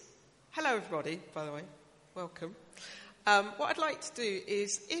Hello, everybody, by the way. Welcome. What I'd like to do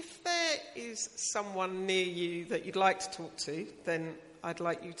is, if there is someone near you that you'd like to talk to, then I'd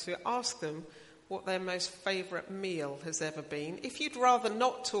like you to ask them what their most favourite meal has ever been. If you'd rather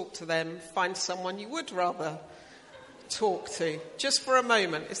not talk to them, find someone you would rather talk to, just for a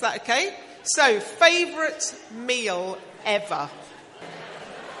moment. Is that okay? So, favourite meal ever.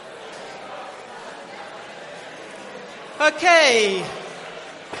 Okay.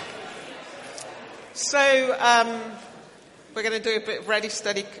 So, we're going to do a bit of ready,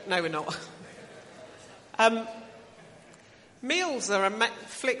 steady... No, we're not. Meals are...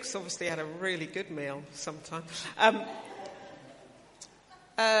 Flicks obviously had a really good meal sometime.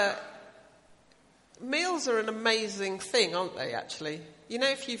 Meals are an amazing thing, aren't they, actually? You know,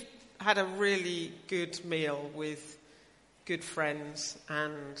 if you've had a really good meal with good friends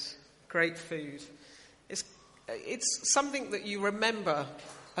and great food, it's something that you remember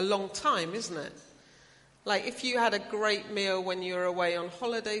a long time, isn't it? Like, if you had a great meal when you were away on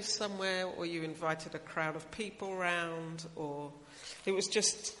holiday somewhere, or you invited a crowd of people round, or it was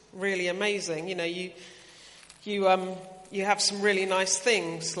just really amazing. You know, you have some really nice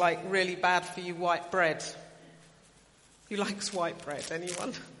things, like really bad for you white bread. Who likes white bread?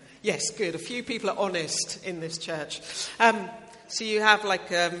 Anyone? Yes, good. A few people are honest in this church. So you have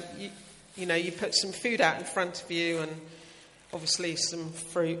like, you put some food out in front of you, and obviously some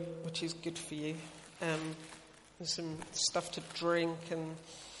fruit, which is good for you. And some stuff to drink, and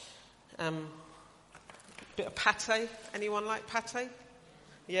a bit of pate. Anyone like pate?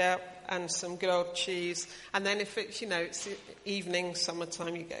 Yeah, and some good old cheese. And then if it's, it's evening,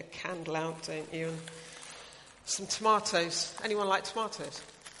 summertime, you get a candle out, don't you? And some tomatoes. Anyone like tomatoes?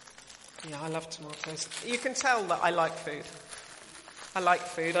 Yeah, I love tomatoes. You can tell that I like food. I like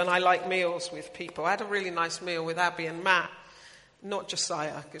food, and I like meals with people. I had a really nice meal with Abby and Matt. Not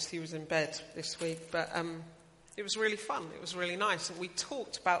Josiah, because he was in bed this week, but it was really fun. It was really nice, and we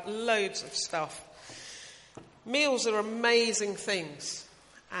talked about loads of stuff. Meals are amazing things,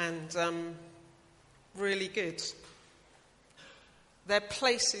 and really good. They're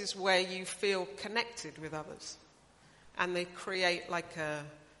places where you feel connected with others, and they create like a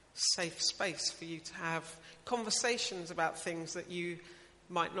safe space for you to have conversations about things that you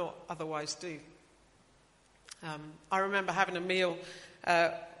might not otherwise do. I remember having a meal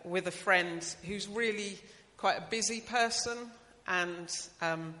with a friend who's really quite a busy person, and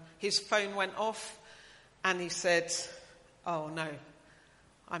his phone went off, and he said, "Oh no,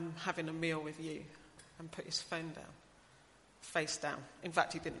 I'm having a meal with you," and put his phone down, face down. In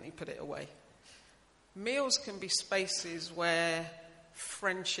fact, he didn't, he put it away. Meals can be spaces where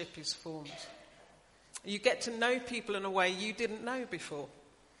friendship is formed. You get to know people in a way you didn't know before.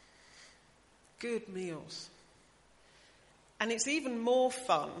 Good meals. And it's even more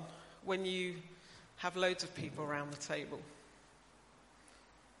fun when you have loads of people around the table.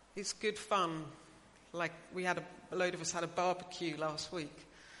 It's good fun. Like, a load of us had a barbecue last week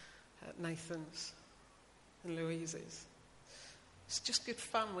at Nathan's and Louise's. It's just good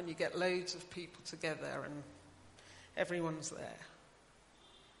fun when you get loads of people together and everyone's there.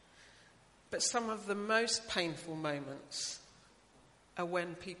 But some of the most painful moments are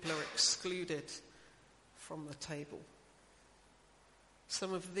when people are excluded from the table.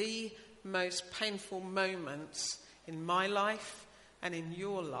 Some of the most painful moments in my life and in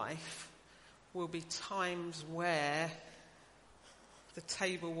your life will be times where the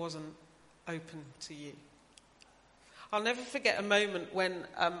table wasn't open to you. I'll never forget a moment when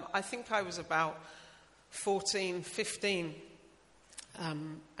I think I was about 14, 15,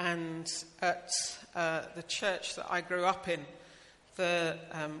 and at the church that I grew up in,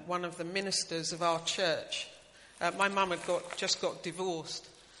 one of the ministers of our church, my mum had just got divorced,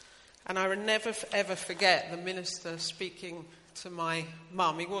 and I would never ever forget the minister speaking to my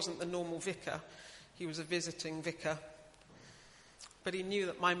mum. He wasn't the normal vicar, he was a visiting vicar, but he knew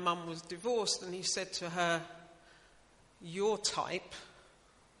that my mum was divorced, and he said to her, "Your type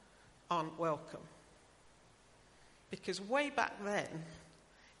aren't welcome." Because way back then,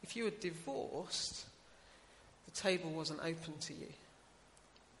 if you were divorced, the table wasn't open to you.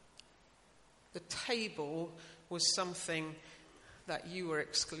 The table was something that you were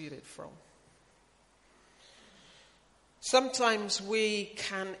excluded from. Sometimes we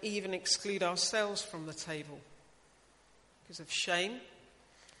can even exclude ourselves from the table because of shame.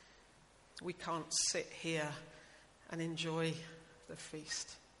 We can't sit here and enjoy the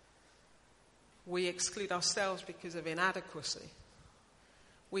feast. We exclude ourselves because of inadequacy.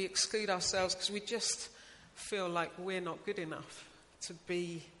 We exclude ourselves because we just feel like we're not good enough to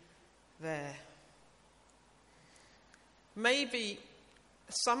be there. Maybe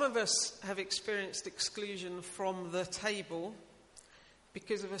Some of us have experienced exclusion from the table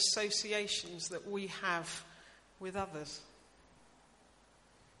because of associations that we have with others.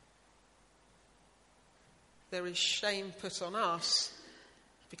 There is shame put on us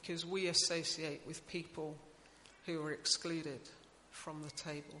because we associate with people who are excluded from the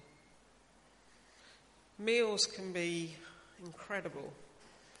table. Meals can be incredible,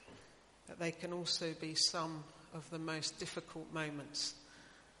 but they can also be some of the most difficult moments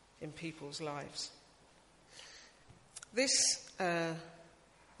in people's lives. This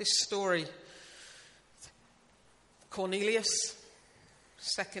story, Cornelius,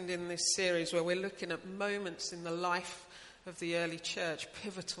 second in this series where we're looking at moments in the life of the early church,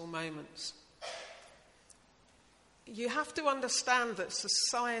 pivotal moments. You have to understand that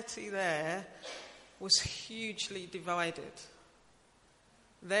society there was hugely divided.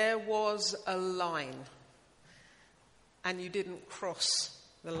 There was a line, and you didn't cross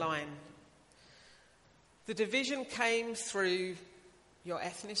the line. The division came through your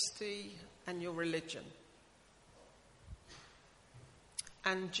ethnicity and your religion.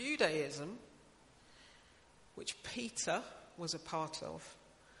 And Judaism, which Peter was a part of,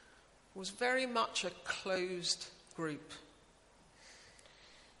 was very much a closed group.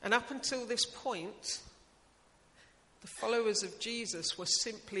 And up until this point, the followers of Jesus were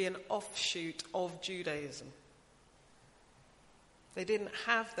simply an offshoot of Judaism. They didn't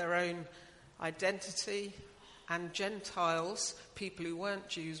have their own identity, and Gentiles, people who weren't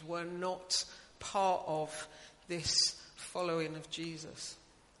Jews, were not part of this following of Jesus.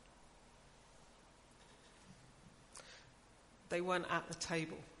 They weren't at the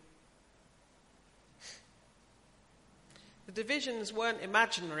table. The divisions weren't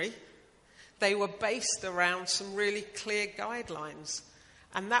imaginary. They were based around some really clear guidelines,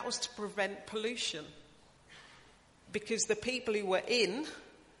 and that was to prevent pollution. Because the people who were in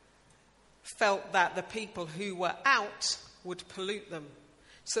felt that the people who were out would pollute them.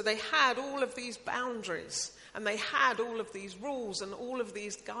 So they had all of these boundaries, and they had all of these rules and all of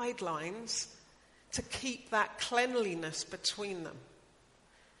these guidelines to keep that cleanliness between them.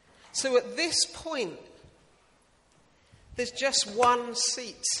 So at this point, there's just one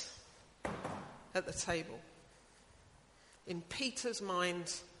seat at the table. In Peter's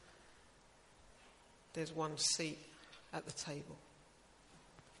mind, there's one seat at the table.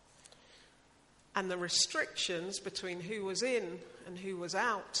 And the restrictions between who was in and who was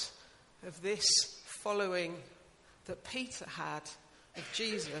out of this following that Peter had of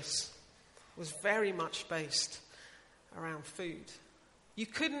Jesus was very much based around food. You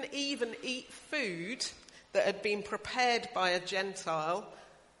couldn't even eat food that had been prepared by a Gentile,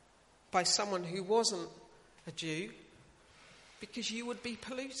 by someone who wasn't a Jew, because you would be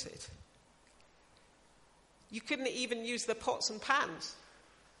polluted. You couldn't even use the pots and pans.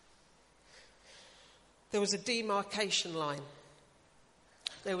 There was a demarcation line.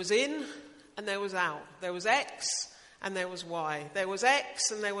 There was in and there was out. There was X and there was Y. There was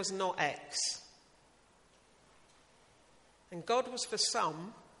X and there was not X. And God was for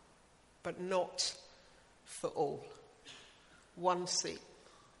some, but not for all. One seat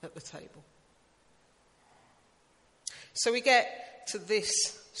at the table. So we get to this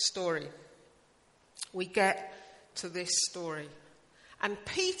story. And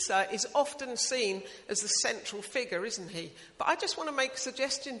Peter is often seen as the central figure, isn't he? But I just want to make a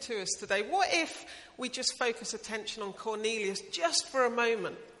suggestion to us today. What if we just focus attention on Cornelius just for a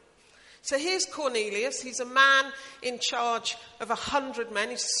moment? So here's Cornelius. He's a man in charge of 100 men.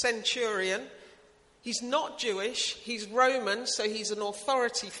 He's a centurion. He's not Jewish. He's Roman, so he's an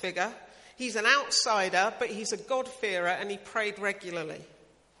authority figure. He's an outsider, but he's a God-fearer, and he prayed regularly.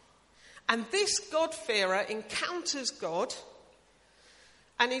 And this God-fearer encounters God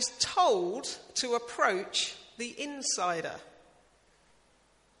and is told to approach the insider.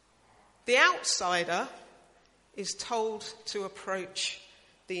 The outsider is told to approach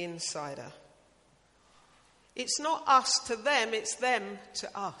the insider. It's not us to them, it's them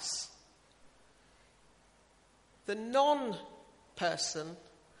to us. The non-person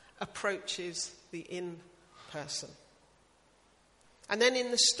approaches the in-person. And then in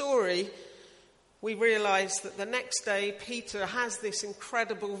the story, we realise that the next day Peter has this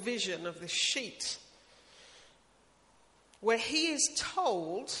incredible vision of this sheet where he is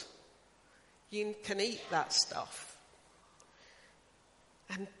told, you can eat that stuff.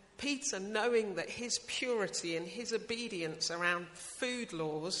 And Peter, knowing that his purity and his obedience around food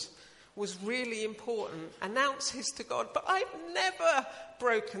laws was really important, announces to God, but I've never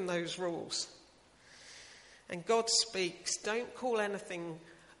broken those rules. And God speaks, don't call anything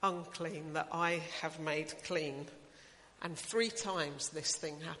unclean that I have made clean. And 3 times this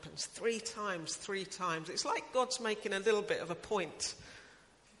thing happens. 3 times, 3 times. It's like God's making a little bit of a point.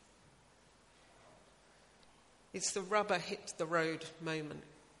 It's the rubber hits the road moment.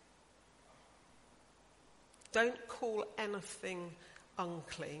 Don't call anything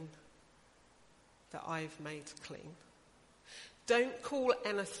unclean that I've made clean. Don't call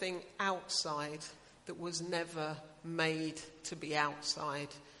anything outside that was never made to be outside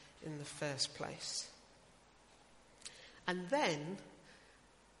in the first place. And then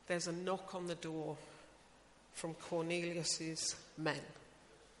there's a knock on the door from Cornelius's men.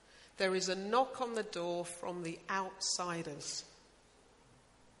 There is a knock on the door from the outsiders.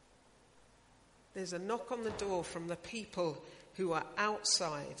 There's a knock on the door from the people who are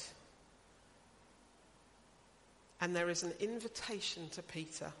outside. And there is an invitation to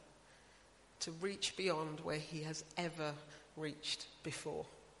Peter to reach beyond where he has ever reached before.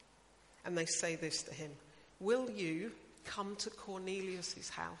 And they say this to him: will you come to Cornelius'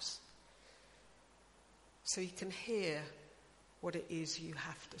 house so he can hear what it is you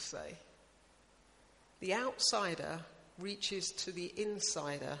have to say? The outsider reaches to the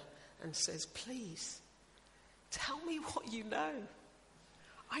insider and says, please, tell me what you know.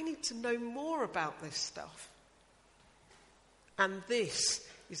 I need to know more about this stuff. And this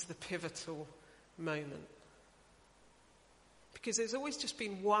is the pivotal moment. Because there's always just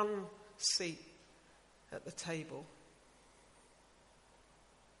been one seat at the table.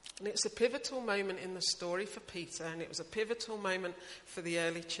 And it's a pivotal moment in the story for Peter, and it was a pivotal moment for the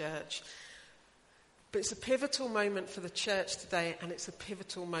early church. But it's a pivotal moment for the church today, and it's a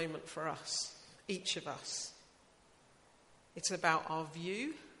pivotal moment for us, each of us. It's about our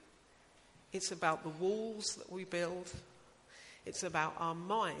view. It's about the walls that we build. It's about our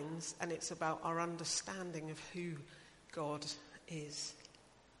minds, and it's about our understanding of who God is.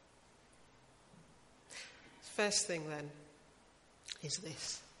 First thing then is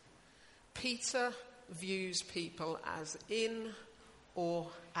this. Peter views people as in or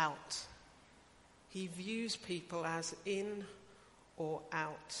out. He views people as in or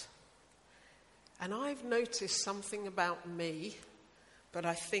out. And I've noticed something about me, but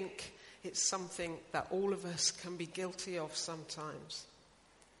I think it's something that all of us can be guilty of sometimes.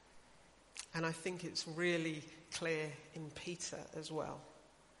 And I think it's really clear in Peter as well.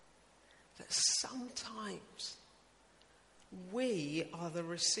 That sometimes we are the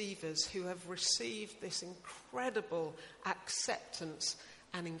receivers who have received this incredible acceptance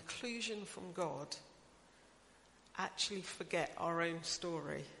and inclusion from God, actually forget our own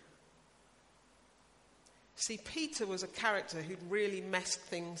story. See, Peter was a character who'd really messed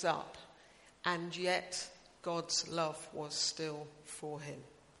things up, and yet God's love was still for him.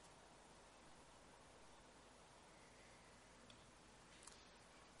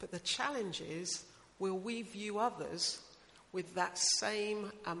 But the challenge is, will we view others with that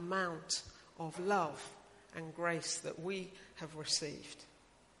same amount of love and grace that we have received?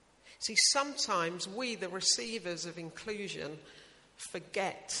 See, sometimes we, the receivers of inclusion,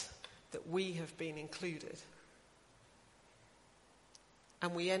 forget that we have been included.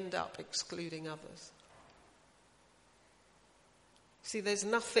 And we end up excluding others. See, there's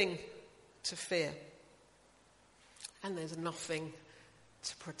nothing to fear. And there's nothing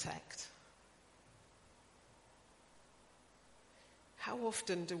to protect. How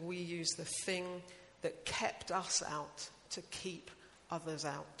often do we use the thing that kept us out to keep others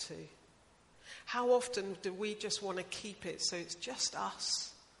out too? How often do we just want to keep it so it's just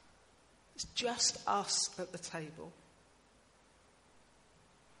us? It's just us at the table.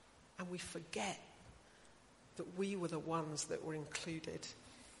 And we forget that we were the ones that were included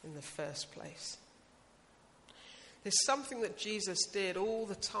in the first place. There's something that Jesus did all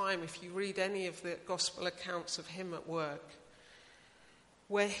the time, if you read any of the gospel accounts of him at work,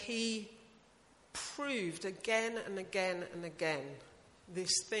 where he proved again and again and again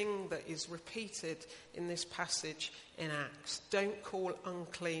this thing that is repeated in this passage in Acts. Don't call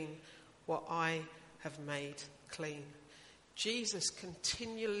unclean what I have made clean. Jesus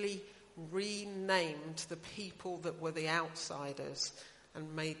continually renamed the people that were the outsiders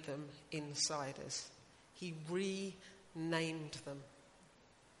and made them insiders. He renamed them.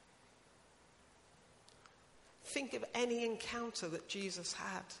 Think of any encounter that Jesus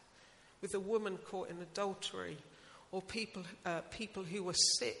had with a woman caught in adultery, or people who were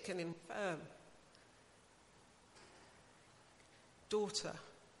sick and infirm. Daughter,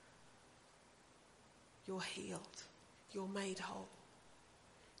 you're healed. You're made whole.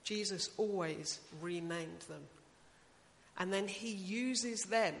 Jesus always renamed them. And then he uses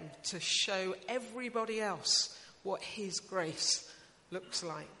them to show everybody else what his grace looks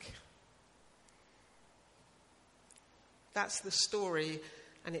like. That's the story,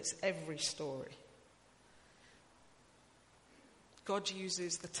 and it's every story. God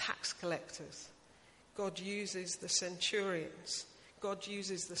uses the tax collectors. God uses the centurions. God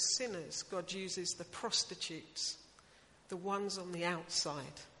uses the sinners. God uses the prostitutes, the ones on the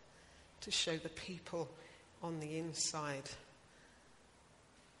outside, to show the people on the inside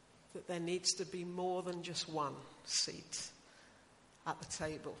that there needs to be more than just one seat at the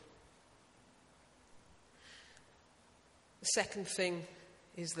table. The second thing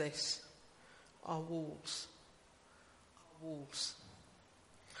is this: our walls. Our walls.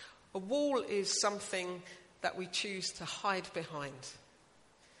 A wall is something that we choose to hide behind.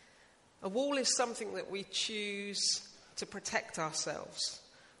 A wall is something that we choose to protect ourselves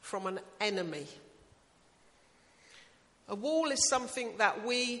from an enemy. A wall is something that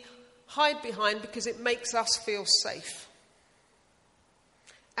we hide behind because it makes us feel safe.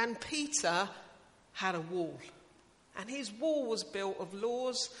 And Peter had a wall. And his wall was built of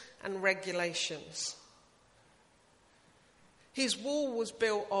laws and regulations. His wall was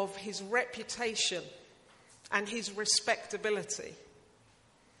built of his reputation and his respectability.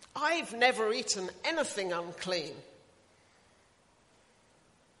 I've never eaten anything unclean.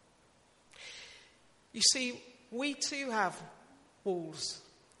 You see, we too have walls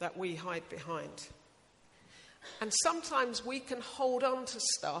that we hide behind. And sometimes we can hold on to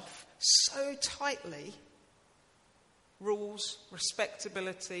stuff so tightly, rules,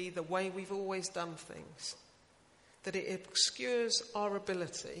 respectability, the way we've always done things, that it obscures our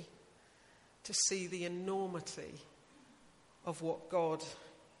ability to see the enormity of what God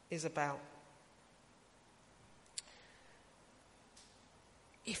is about.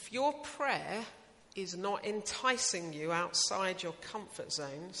 If your prayer is not enticing you outside your comfort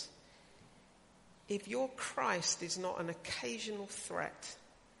zones, if your Christ is not an occasional threat,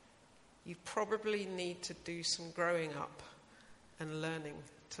 you probably need to do some growing up and learning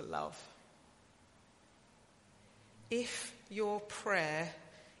to love. If your prayer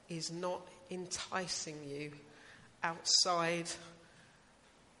is not enticing you outside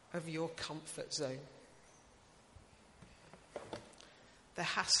of your comfort zone, there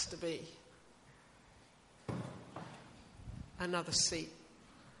has to be another seat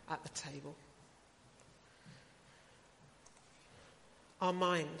at the table. Our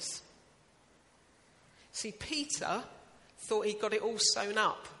minds. See, Peter thought he got it all sewn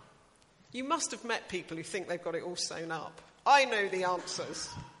up. You must have met people who think they've got it all sewn up. I know the answers.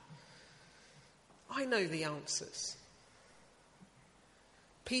 I know the answers.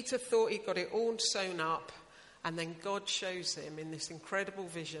 Peter thought he got it all sewn up, and then God shows him in this incredible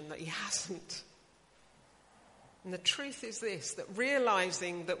vision that he hasn't. And the truth is this, that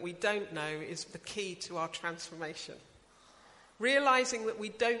realizing that we don't know is the key to our transformation. Realizing that we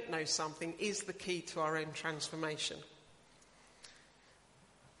don't know something is the key to our own transformation.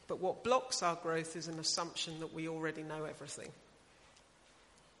 But what blocks our growth is an assumption that we already know everything.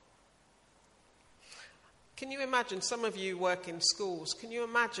 Can you imagine, some of you work in schools, can you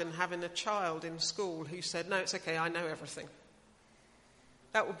imagine having a child in school who said, no, it's okay, I know everything?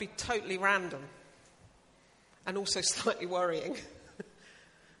 That would be totally random and also slightly worrying.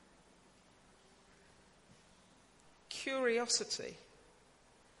 Curiosity,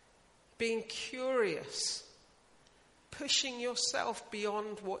 being curious, pushing yourself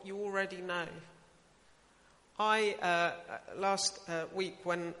beyond what you already know. Last week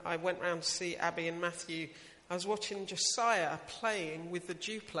when I went round to see Abby and Matthew, I was watching Josiah playing with the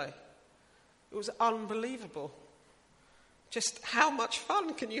Duplo. It was unbelievable. Just how much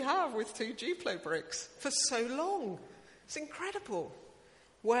fun can you have with 2 Duplo bricks for so long? It's incredible.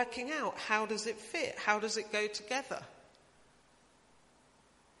 Working out, how does it fit? How does it go together?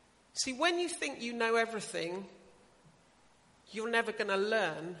 See, when you think you know everything, you're never going to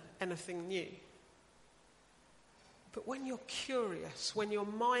learn anything new. But when you're curious, when your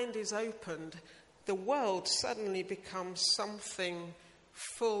mind is opened, the world suddenly becomes something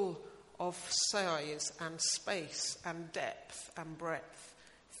full of size and space and depth and breadth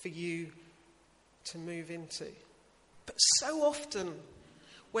for you to move into. But so often,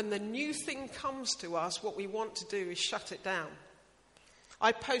 when the new thing comes to us, what we want to do is shut it down.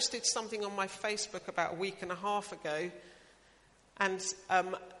 I posted something on my Facebook about a week and a half ago, and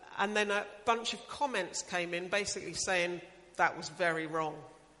then a bunch of comments came in basically saying that was very wrong.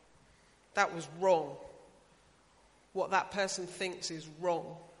 That was wrong. What that person thinks is wrong.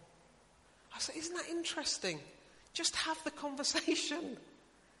 I said, isn't that interesting? Just have the conversation.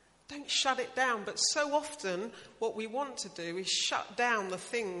 Don't shut it down. But so often what we want to do is shut down the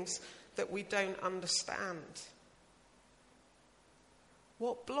things that we don't understand.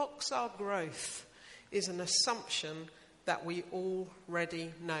 What blocks our growth is an assumption that we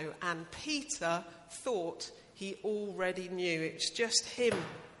already know. And Peter thought he already knew. It's just him.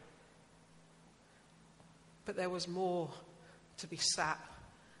 But there was more to be sat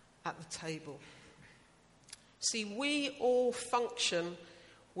at the table. See, we all function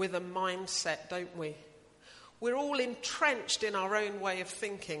with a mindset, don't we? We're all entrenched in our own way of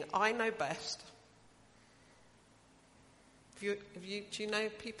thinking. I know best. Do you know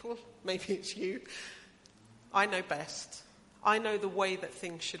people? Maybe it's you. I know best. I know the way that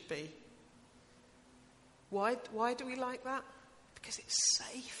things should be. Why do we like that? Because it's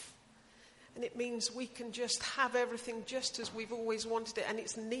safe. And it means we can just have everything just as we've always wanted it. And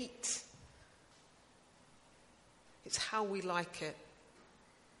it's neat. It's how we like it.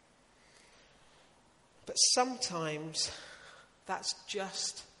 But sometimes that's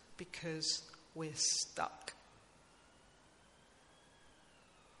just because we're stuck.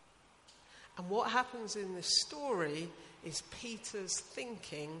 And what happens in this story is Peter's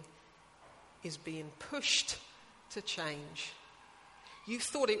thinking is being pushed to change. You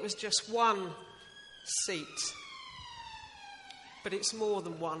thought it was just one seat, but it's more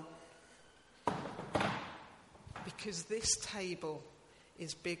than one. Because this table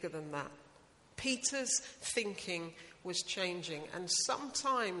is bigger than that. Peter's thinking was changing. And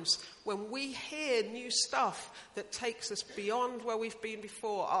sometimes when we hear new stuff that takes us beyond where we've been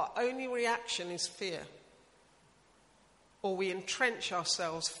before, our only reaction is fear. Or we entrench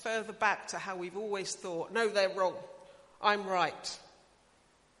ourselves further back to how we've always thought, no, they're wrong, I'm right.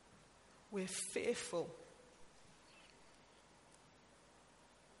 We're fearful.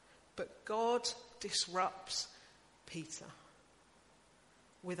 But God disrupts Peter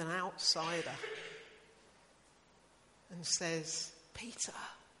with an outsider and says, Peter,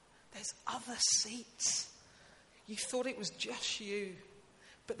 there's other seats. You thought it was just you,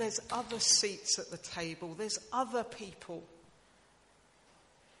 but there's other seats at the table. There's other people.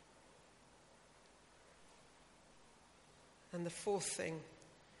 And the fourth thing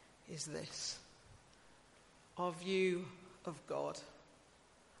is this: our view of God.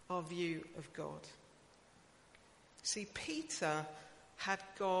 Our view of God. See, Peter had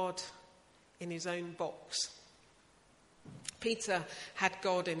God in his own box. Peter had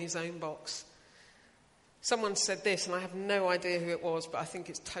God in his own box. Someone said this, and I have no idea who it was, but I think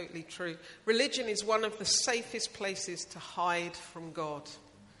it's totally true. Religion is one of the safest places to hide from God.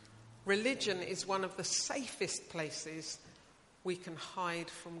 Religion is one of the safest places we can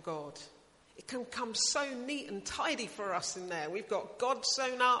hide from God. It can come so neat and tidy for us in there. We've got God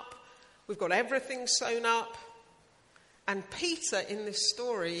sewn up. We've got everything sewn up. And Peter in this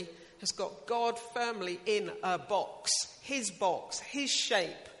story has got God firmly in a box, his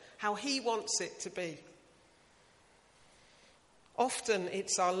shape, how he wants it to be. Often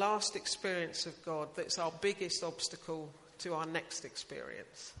it's our last experience of God that's our biggest obstacle to our next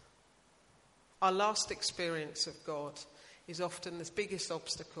experience. Our last experience of God is often the biggest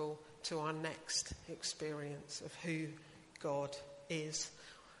obstacle to our next experience of who God is.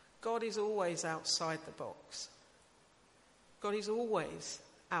 God is always outside the box. God is always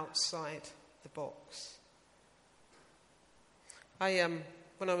outside the box.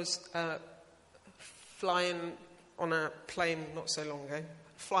 When I was flying on a plane not so long ago,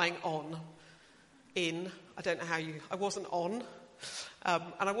 I wasn't on,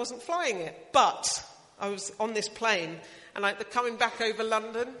 and I wasn't flying it, but I was on this plane, and coming back over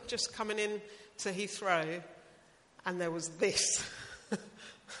London, just coming in to Heathrow, and there was this.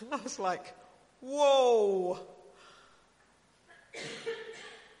 I was like, whoa.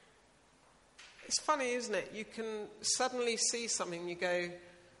 It's funny, isn't it? You can suddenly see something and you go,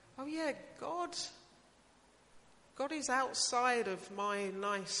 oh yeah, God is outside of my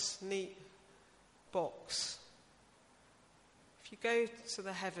nice, neat box. If you go to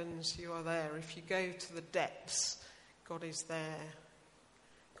the heavens, you are there. If you go to the depths, God is there.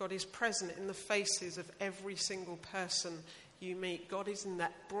 God is present in the faces of every single person you meet. God is in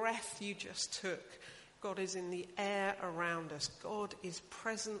that breath you just took. God is in the air around us. God is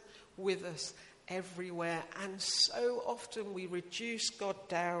present with us everywhere. And so often we reduce God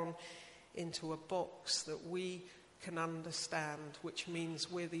down into a box that we can understand, which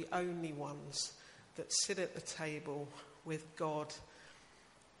means we're the only ones that sit at the table with God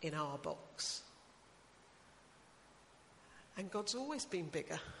in our box. And God's always been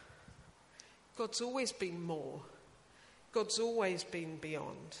bigger. God's always been more. God's always been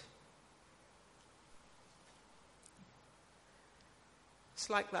beyond. It's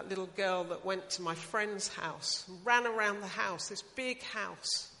like that little girl that went to my friend's house, ran around the house, this big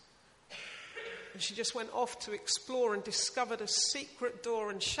house. And she just went off to explore and discovered a secret door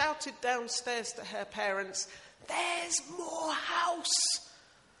and shouted downstairs to her parents, There's more house.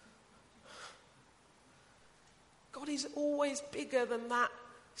 God is always bigger than that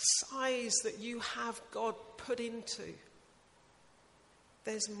size that you have God put into.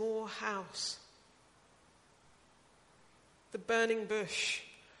 There's more house. The burning bush,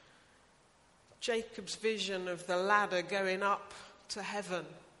 Jacob's vision of the ladder going up to heaven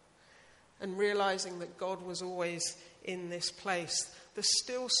and realizing that God was always in this place. The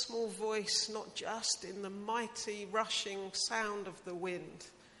still small voice, not just in the mighty rushing sound of the wind,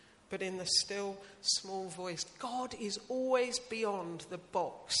 but in the still small voice. God is always beyond the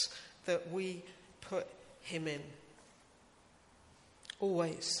box that we put him in.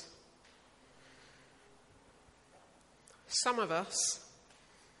 Always. Some of us,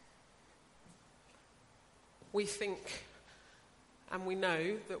 we think and we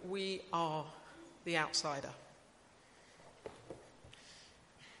know that we are the outsider.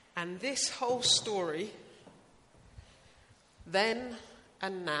 And this whole story, then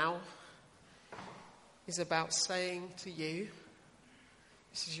and now, is about saying to you,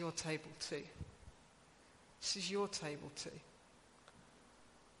 this is your table too. This is your table too.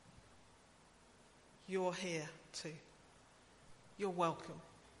 You're here too. You're welcome.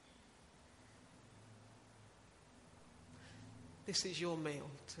 This is your meal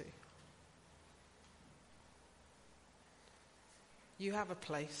too. You have a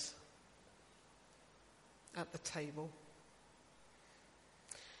place at the table.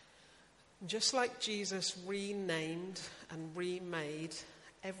 Just like Jesus renamed and remade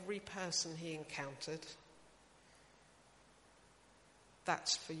every person he encountered,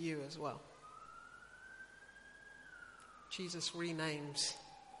 that's for you as well. Jesus renames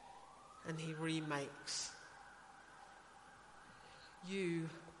and he remakes. You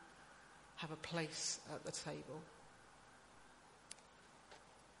have a place at the table.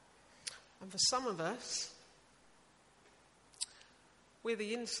 And for some of us, we're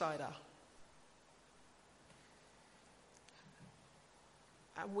the insider.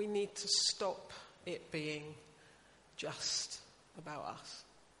 And we need to stop it being just about us.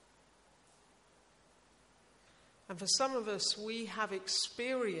 And for some of us, we have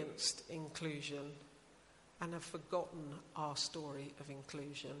experienced inclusion and have forgotten our story of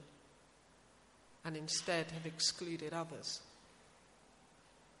inclusion and instead have excluded others.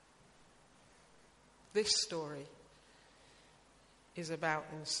 This story is about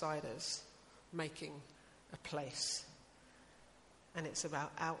insiders making a place. And it's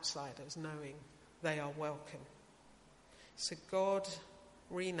about outsiders knowing they are welcome. So God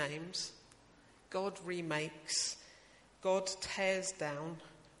renames, God remakes, God tears down,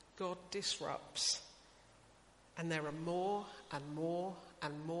 God disrupts. And there are more and more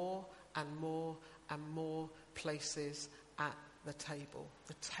and more and more and more places at the table.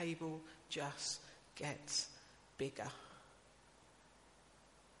 The table just gets bigger.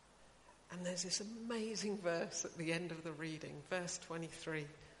 And there's this amazing verse at the end of the reading, verse 23.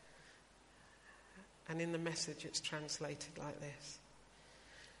 And in the Message it's translated like this.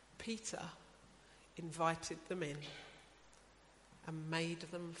 Peter invited them in and made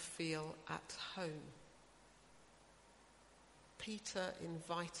them feel at home. Peter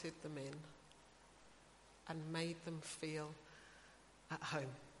invited them in and made them feel at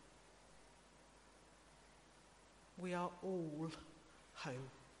home. We are all home.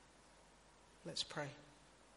 Let's pray.